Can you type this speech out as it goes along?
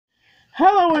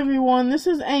Hello everyone, this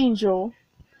is Angel,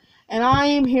 and I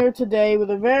am here today with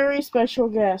a very special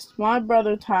guest, my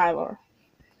brother Tyler.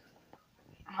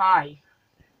 Hi,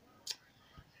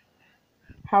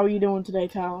 How are you doing today,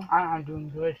 Tyler? I'm doing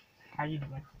good. How you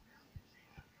doing?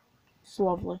 It's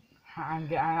lovely. I'm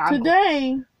good.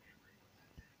 Today,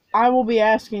 I will be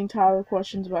asking Tyler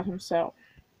questions about himself.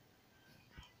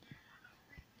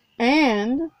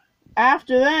 And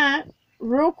after that,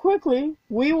 real quickly,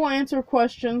 we will answer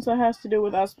questions that has to do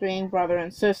with us being brother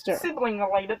and sister. Sibling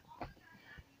related.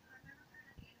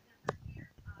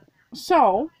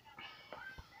 So,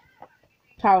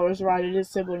 Tyler's right, it is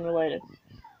sibling related.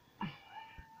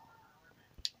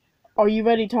 Are you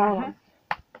ready, Tyler?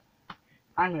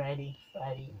 I'm ready.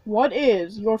 What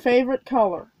is your favorite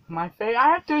color? I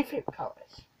have three favorite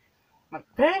colors. My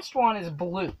first one is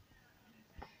blue.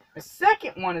 The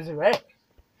second one is red.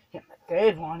 And the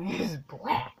third one is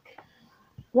black.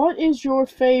 What is your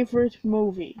favorite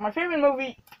movie? My favorite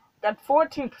movie got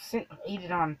 14%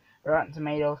 rated on Rotten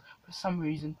Tomatoes for some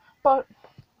reason, but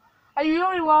I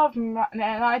really love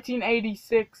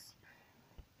 1986.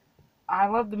 I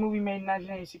love the movie made in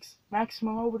 1986,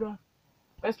 Maximum Overdrive.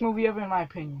 Best movie ever in my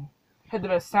opinion. Had the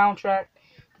best soundtrack,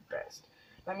 best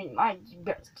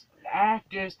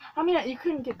actors. You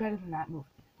couldn't get better than that movie.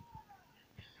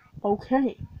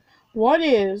 Okay. What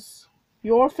is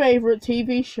your favorite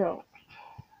TV show?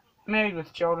 Married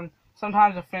with Children.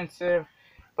 Sometimes offensive,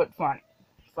 but funny.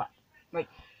 Fun.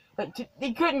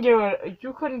 You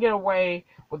couldn't get away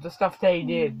with the stuff they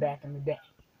did back in the day.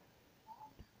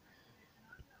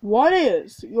 What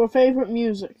is your favorite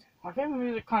music? My favorite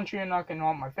music, country and rock and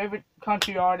roll. My favorite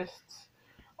country artists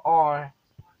are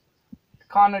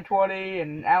Conor Twitty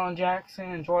and Alan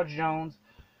Jackson and George Jones.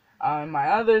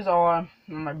 My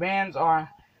bands are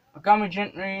Montgomery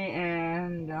Gentry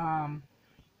and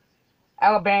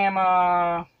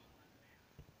Alabama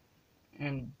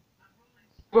and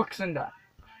Brooks and Dunn.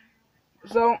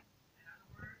 So,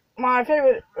 my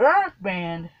favorite rock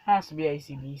band has to be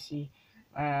AC/DC,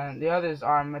 and the others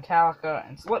are Metallica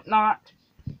and Slipknot.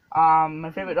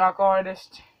 My favorite rock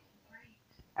artist,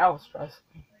 Elvis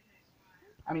Presley.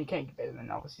 You can't get better than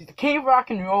Elvis. He's the king of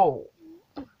rock and roll.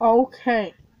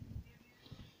 Okay.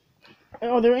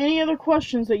 Are there any other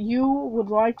questions that you would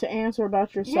like to answer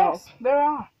about yourself? Yes, there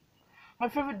are. My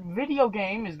favorite video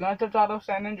game is Grand Theft Auto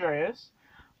San Andreas.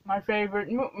 My favorite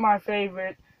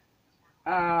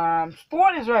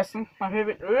sport is wrestling. My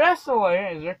favorite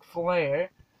wrestler is Ric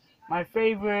Flair. My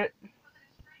favorite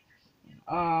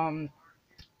my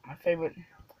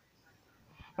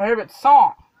favorite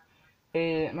song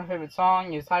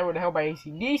is Highway to Hell by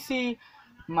AC/DC.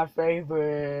 My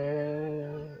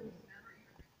favorite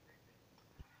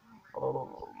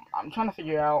I'm trying to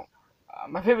figure out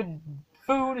my favorite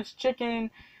food is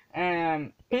chicken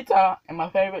and pizza, and my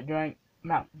favorite drink,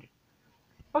 Mountain Dew.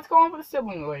 Let's go on with the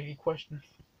sibling lady questions.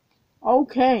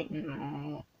 Okay.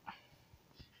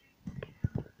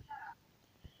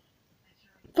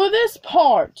 For this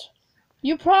part,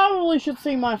 you probably should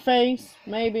see my face,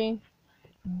 maybe.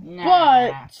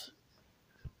 Nah. But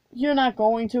you're not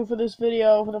going to for this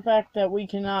video, for the fact that we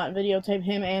cannot videotape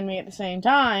him and me at the same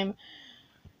time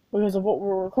because of what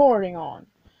we're recording on.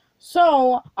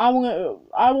 So, I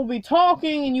will be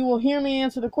talking and you will hear me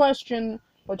answer the question,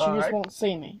 but you just won't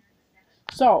see me.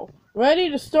 So, ready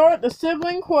to start the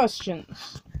sibling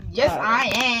questions? Yes, I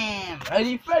am.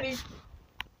 Ready, Freddy.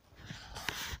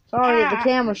 Sorry, the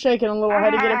camera's shaking a little. I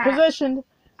had to get it positioned.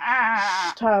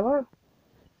 Shh, Tyler.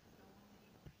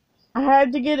 I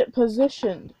had to get it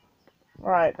positioned.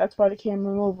 Right, that's why the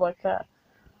camera moved like that.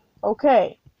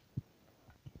 Okay.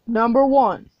 Number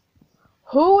 1.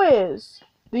 Who is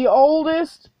the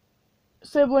oldest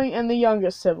sibling and the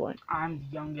youngest sibling? I'm the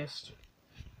youngest.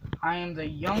 I am the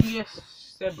youngest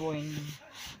sibling.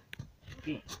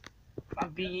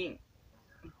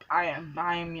 I am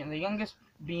the youngest,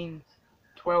 being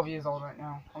 12 years old right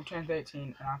now. I'm turning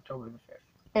 13 on October the 5th.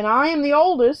 And I am the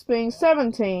oldest, being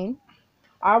 17.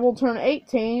 I will turn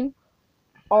 18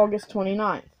 August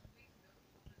 29th.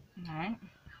 Alright.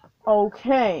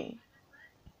 Okay.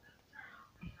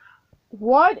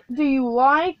 What do you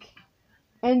like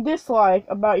and dislike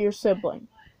about your sibling?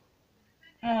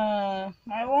 I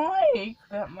like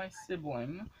that my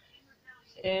sibling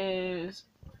is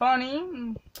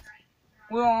funny.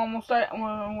 We're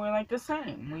like the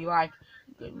same. We like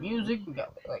good music. We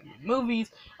got like good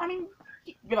movies. We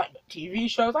like TV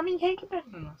shows. You can't get better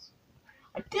than us.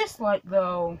 I dislike,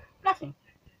 though, nothing.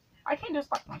 I can't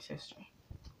dislike my sister.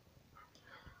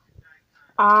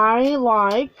 I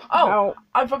like... Oh,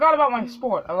 I forgot about my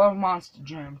sport. I love Monster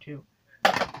Jam, too.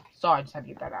 Sorry, I just had to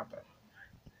get that out there.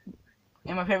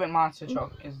 And my favorite monster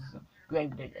truck is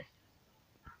Gravedigger.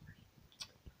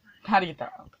 How do you get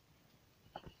that out?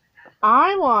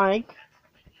 I like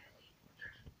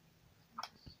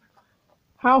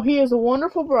how he is a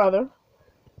wonderful brother.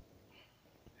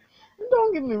 And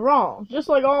don't get me wrong, just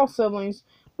like all siblings,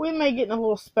 we may get in a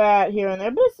little spat here and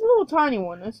there, but it's a little tiny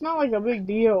one. It's not like a big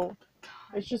deal.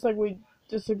 It's just like we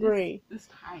disagree. It's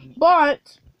tiny.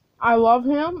 But I love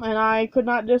him, and I could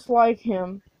not dislike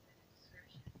him.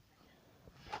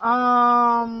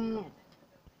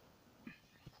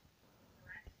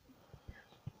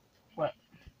 What?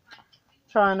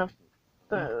 Trying to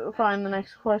find the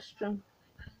next question.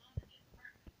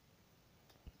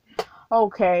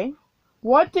 Okay.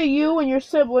 What do you and your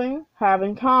sibling have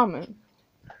in common?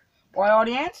 Well, I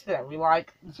already answered that. We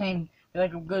like the same. We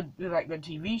like good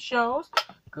TV shows,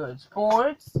 good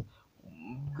sports,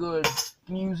 good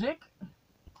music.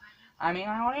 I mean,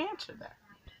 I already answered that.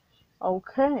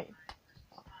 Okay.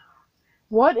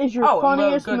 What is your And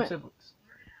funniest? we're good siblings.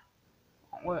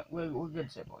 We're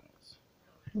good siblings.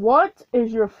 What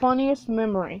is your funniest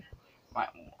memory?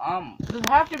 Does it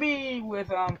have to be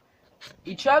with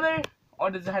each other,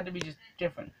 or does it have to be just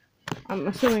different? I'm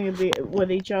assuming it'd be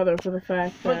with each other for the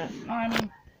fact that. I mean,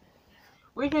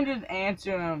 we can just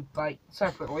answer them like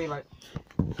separately, like.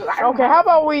 Okay, how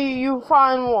about you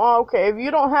find one? Okay, if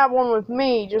you don't have one with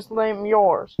me, just name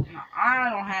yours. No, I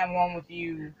don't have one with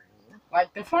you.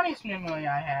 Like, the funniest memory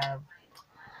I have,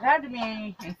 it had to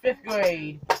be in 5th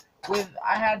grade,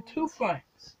 I had 2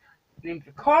 friends, named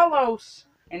Carlos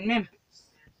and Memphis.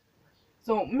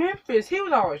 So, Memphis, he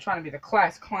was always trying to be the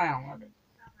class clown of it.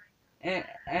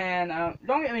 And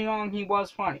don't get me wrong, he was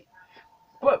funny.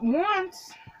 But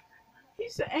once,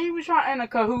 he was trying, in a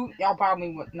Kahoot, y'all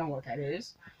probably wouldn't know what that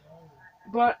is.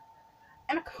 But,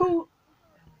 in a Kahoot,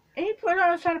 I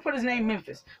was trying to put his name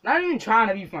Memphis. Not even trying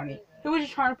to be funny. He was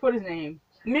just trying to put his name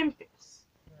Memphis.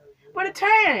 But it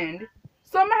turned,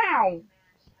 somehow,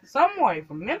 some way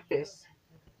from Memphis,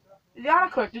 the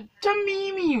autocorrected to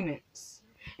meme units.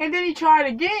 And then he tried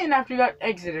again after he got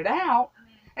exited out,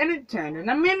 and it turned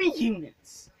into meme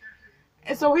units.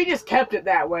 And so he just kept it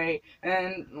that way,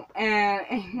 and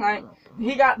like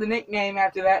he got the nickname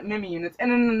after that, meme units.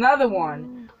 And then another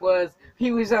one was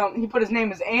he put his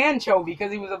name as Anchovy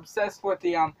because he was obsessed with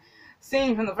the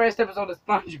scene from the first episode of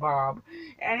SpongeBob,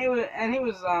 and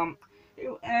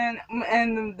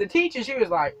the teacher, she was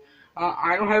like,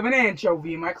 I don't have an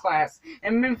anchovy in my class.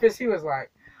 And Memphis, he was like,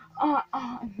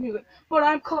 but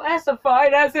I'm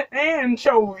classified as an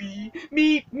anchovy.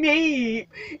 Meep, meep.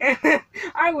 And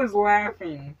I was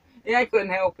laughing. Yeah, I couldn't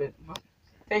help it.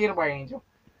 Take it away, Angel.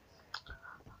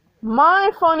 My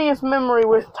funniest memory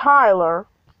with Tyler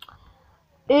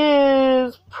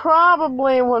is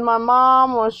probably when my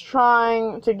mom was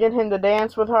trying to get him to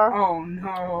dance with her. Oh,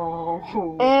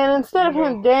 no. And instead of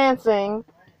him dancing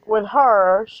with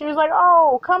her, she was like,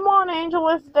 oh, come on, Angel,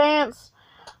 let's dance.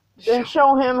 And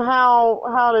show him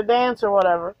how to dance or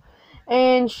whatever.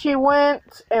 And she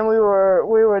went, and we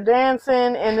were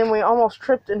dancing, and then we almost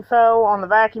tripped and fell on the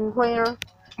vacuum cleaner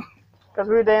because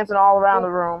we were dancing all around the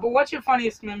room. But what's your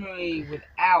funniest memory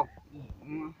without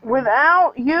you?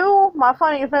 Without you, my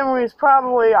funniest memory is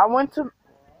probably I went to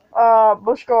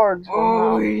Busch Gardens.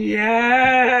 Oh,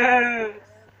 yes!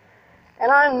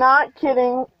 And I'm not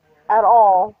kidding at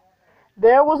all.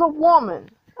 There was a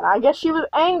woman, and I guess she was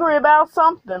angry about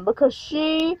something because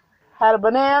she had a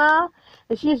banana,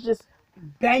 and she's just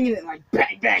banging it like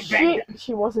bang, bang, bang.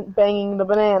 She wasn't banging the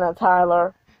banana,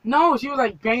 Tyler. No, she was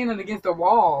like banging it against the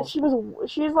wall. She's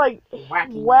like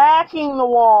whacking the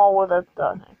wall with a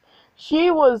thing.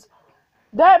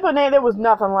 That banana, there was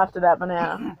nothing left of that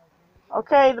banana.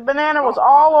 Okay, the banana was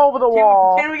all over the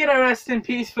wall. Can we get a rest in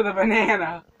peace for the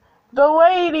banana? The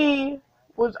lady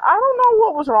was, I don't know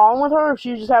what was wrong with her, if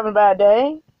she was just having a bad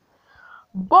day.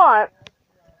 But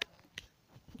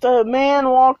the man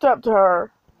walked up to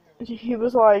her. He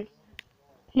was like,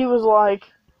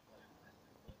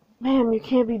 ma'am, you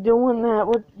can't be doing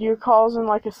that. You're causing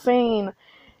like a scene.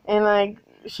 And like,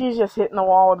 she's just hitting the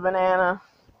wall with a banana.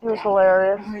 It was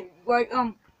hilarious.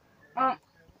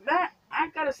 That, I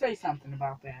gotta say something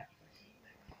about that.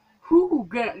 Who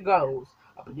goes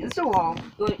up against the wall?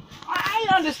 Like, I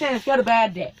understand if you had a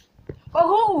bad day. But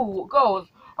who goes,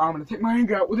 I'm gonna take my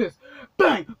anger out with this.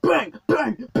 Bang, bang,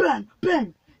 bang, bang,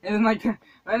 bang. And then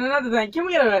and another thing, can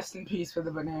we get a rest in peace for the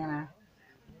banana?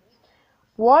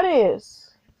 What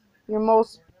is your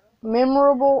most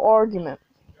memorable argument?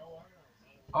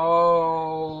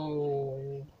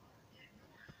 Oh,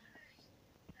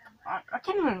 I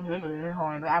can't even remember it.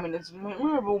 I mean, it's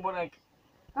memorable, but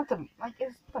it's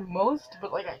the most,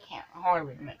 but I can't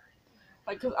hardly remember.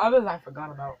 Like, cause others I forgot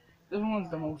about. This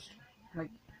one's the most like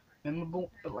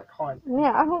memorable, but like hard.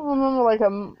 Yeah, I don't remember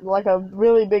like a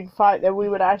really big fight that we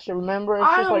would actually remember. It's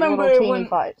just like little teeny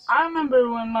fights. I remember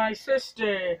when my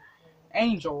sister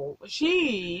Angel,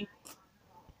 she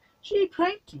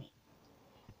pranked me,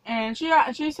 and she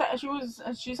said she was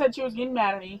getting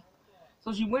mad at me,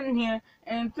 so she went in here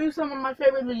and threw some of my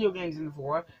favorite video games in the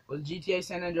floor. It was GTA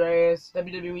San Andreas,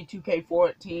 WWE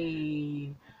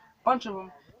 2K14, bunch of them,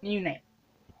 you name it.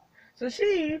 So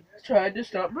she tried to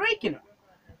start breaking them.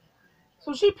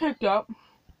 So she picked up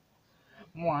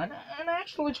one and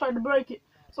actually tried to break it.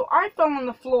 So I fell on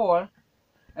the floor,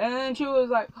 and then she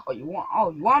was like, "Oh, you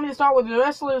want me to start with the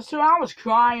wrestlers too?" I was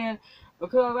crying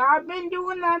because I've been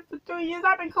doing that for 3 years.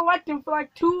 I've been collecting for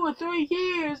like 2 or 3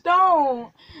 years.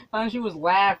 Don't. And she was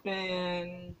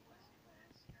laughing.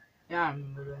 Yeah, I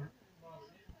remember that.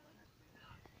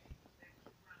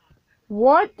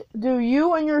 What do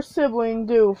you and your sibling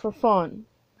do for fun?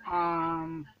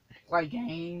 Play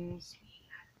games,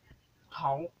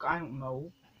 talk. I don't know.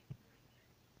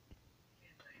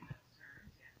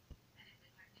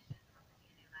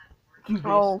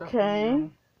 Okay.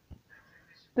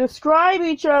 Describe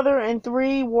each other in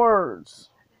 3 words.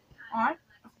 Alright.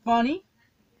 Funny,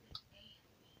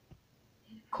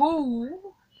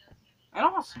 cool, and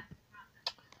awesome.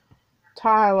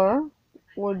 Tyler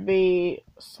would be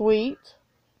sweet.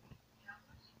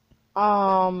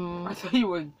 I thought you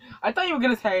were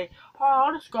gonna say, "Oh,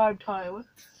 I'll describe Tyler."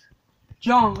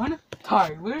 John,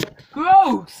 Tyler,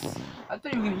 gross. I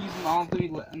thought you were gonna use them all 3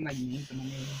 and like use them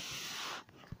in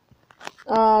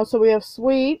So we have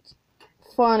sweet,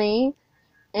 funny,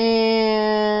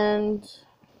 and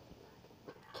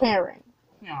caring.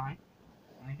 Yeah, alright.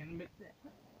 I can admit that.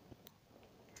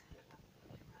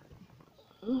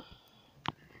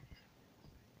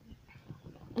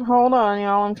 Hold on,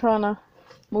 y'all. I'm trying to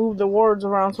move the words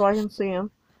around so I can see them.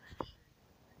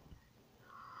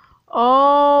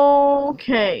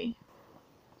 Okay.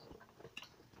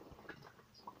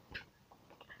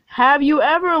 Have you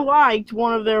ever liked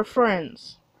one of their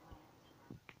friends?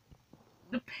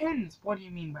 Depends. What do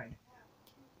you mean by it?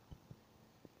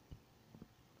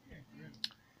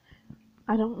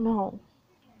 I don't know.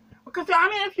 Because I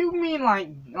mean, if you mean like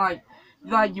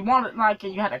you wanted like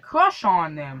you had a crush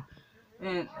on them,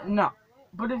 then no.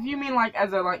 But if you mean like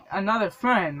as a like another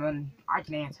friend, then I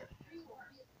can answer.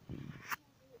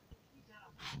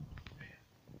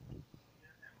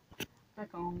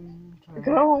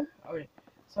 Go. Okay,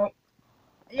 so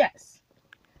yes,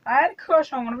 I had a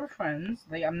crush on one of her friends.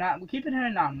 Like we're keeping her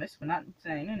anonymous. We're not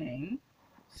saying her name.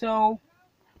 So,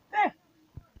 there.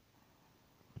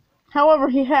 However,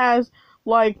 he has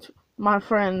liked my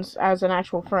friends as an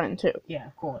actual friend too. Yeah,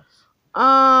 of course.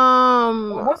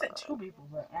 Well, it wasn't 2 people,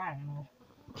 but I don't know.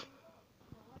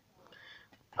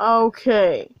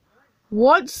 Okay.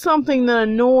 What's something that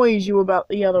annoys you about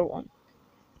the other one?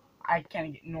 I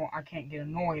can't get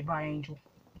annoyed by Angel.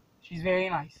 She's very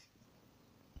nice.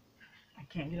 I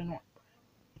can't get annoyed.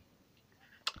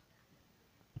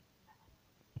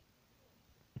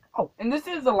 Oh, and this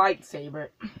is a lightsaber.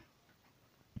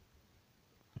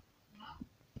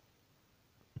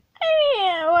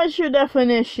 Yeah, what's your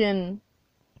definition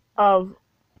of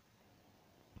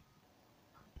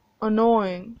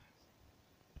annoying?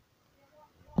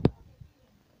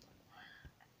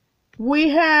 We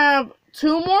have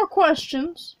 2 more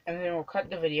questions. And then we'll cut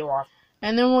the video off.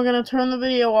 And then we're going to turn the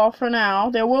video off for now.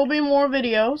 There will be more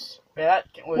videos.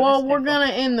 Well, we're going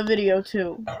to end the video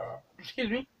too. Excuse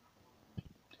me.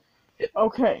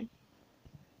 Okay.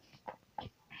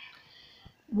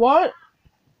 What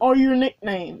are your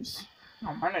nicknames?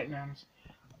 Oh, my nicknames.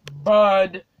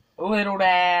 Bud, Little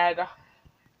Dad.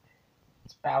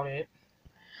 That's about it.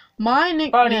 My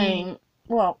nickname... Buddy.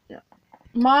 Well, yeah.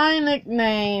 My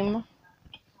nickname...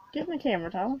 Get in the camera,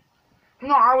 Tyler.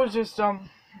 No, I was just doing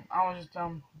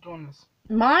this.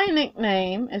 My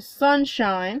nickname is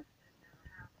Sunshine.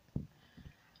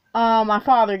 My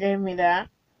father gave me that.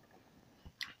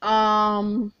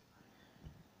 And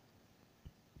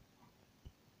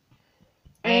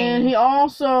he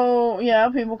also, yeah,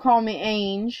 people call me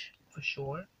Ange. For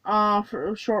sure.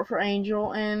 For short for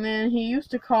Angel. And then he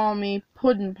used to call me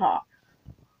Puddin' Pop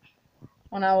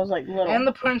when I was like little. And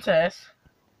the Princess.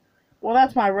 Well,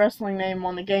 that's my wrestling name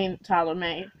on the game that Tyler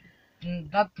made.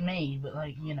 Not made, but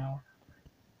like, you know.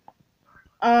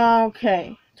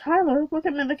 Okay. Tyler, look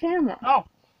at me in the camera. Oh.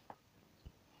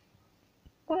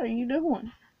 What are you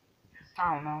doing?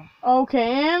 I don't know.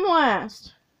 Okay, and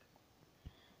last.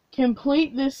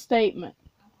 Complete this statement.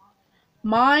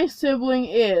 My sibling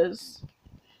is...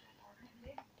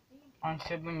 My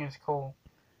sibling is cool.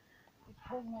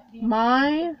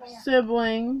 My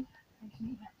sibling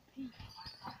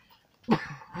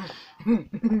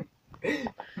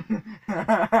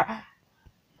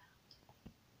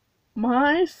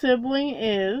My sibling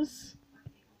is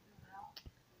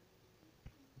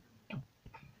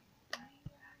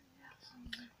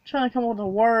trying to come up with a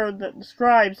word that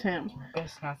describes him.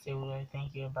 Best not say what I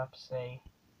think you're about to say.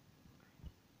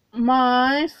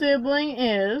 My sibling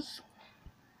is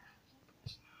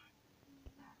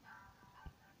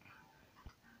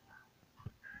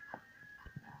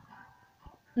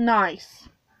nice.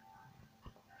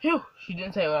 Phew, she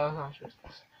didn't say what I was on. She was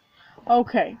supposed to say.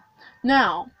 Okay.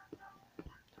 Now,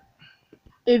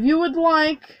 if you would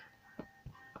like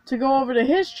to go over to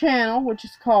his channel, which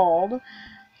is called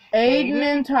Aiden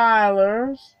and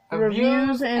Tyler's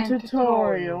Reviews and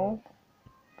Tutorial,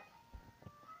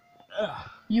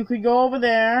 you could go over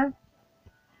there.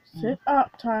 Sit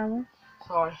up, Tyler.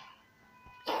 Sorry.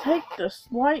 Take the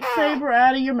lightsaber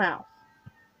out of your mouth.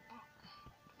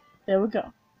 There we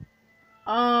go.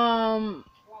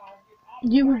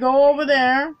 You can go over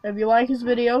there if you like his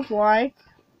videos, like,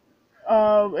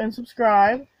 and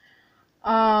subscribe.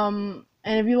 And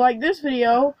if you like this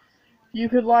video, you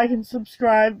could like and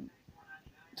subscribe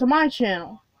to my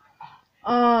channel.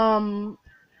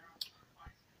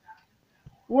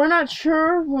 We're not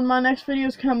sure when my next video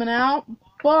is coming out,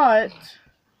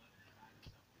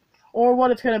 or what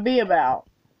it's going to be about.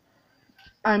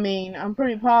 I mean, I'm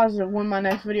pretty positive when my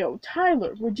next video.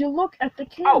 Tyler, would you look at the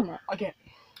camera? Oh, okay.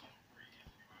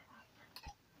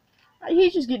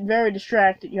 He's just getting very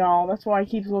distracted, y'all. That's why he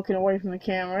keeps looking away from the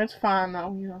camera. It's fine,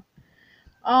 though, you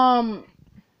know.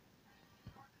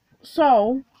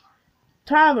 So,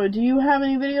 Tyler, do you have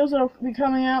any videos that will be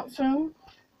coming out soon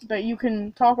that you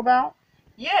can talk about?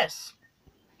 Yes.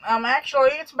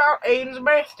 Actually, it's about Aiden's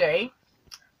birthday.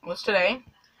 It was today.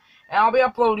 And I'll be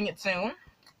uploading it soon.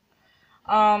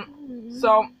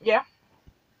 So, yeah.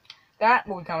 That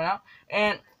will be coming out.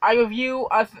 And I review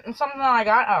something that I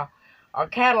got, a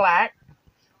Cadillac.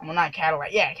 Well, not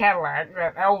Cadillac. Yeah, Cadillac.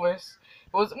 Elvis.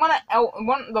 It was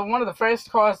one of the first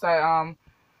cars that,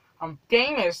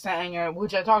 famous singer,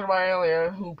 which I talked about earlier,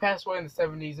 who passed away in the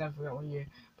 70s, I forgot what year.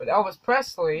 But Elvis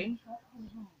Presley,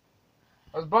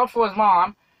 it was bought for his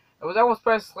mom. It was Elvis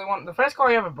Presley, the first car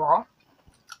he ever bought.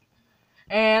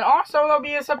 And also, there'll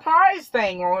be a surprise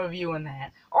thing while reviewing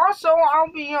that. Also,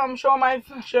 I'll be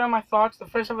sharing my thoughts, the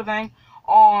first ever thing,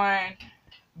 on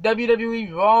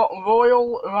WWE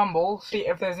Royal Rumble. See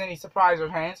if there's any surprise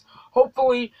returns.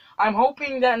 Hopefully, I'm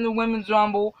hoping that in the Women's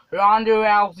Rumble, Ronda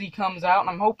Rousey comes out. And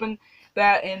I'm hoping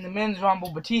that in the Men's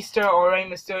Rumble, Batista or Rey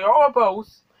Mysterio or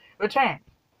both return.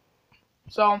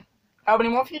 So, have any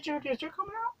more future videos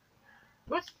coming out?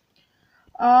 With?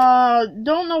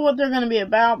 Don't know what they're going to be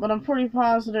about, but I'm pretty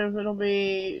positive it'll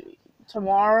be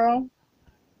tomorrow.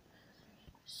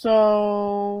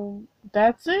 So,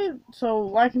 that's it. So,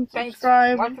 like and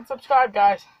subscribe. Like and subscribe,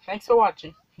 guys. Thanks for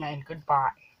watching. And goodbye.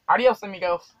 Adios,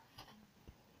 amigos.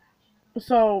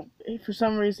 So, for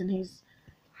some reason, he's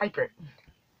hyper.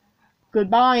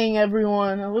 Goodbying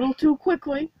everyone a little too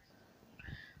quickly.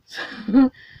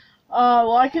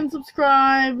 Like and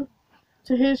subscribe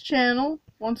to his channel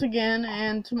once again,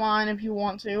 and to mine if you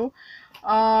want to.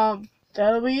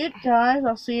 That'll be it, guys.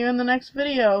 I'll see you in the next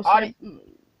video.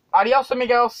 Adios,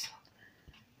 amigos.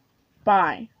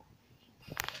 Bye.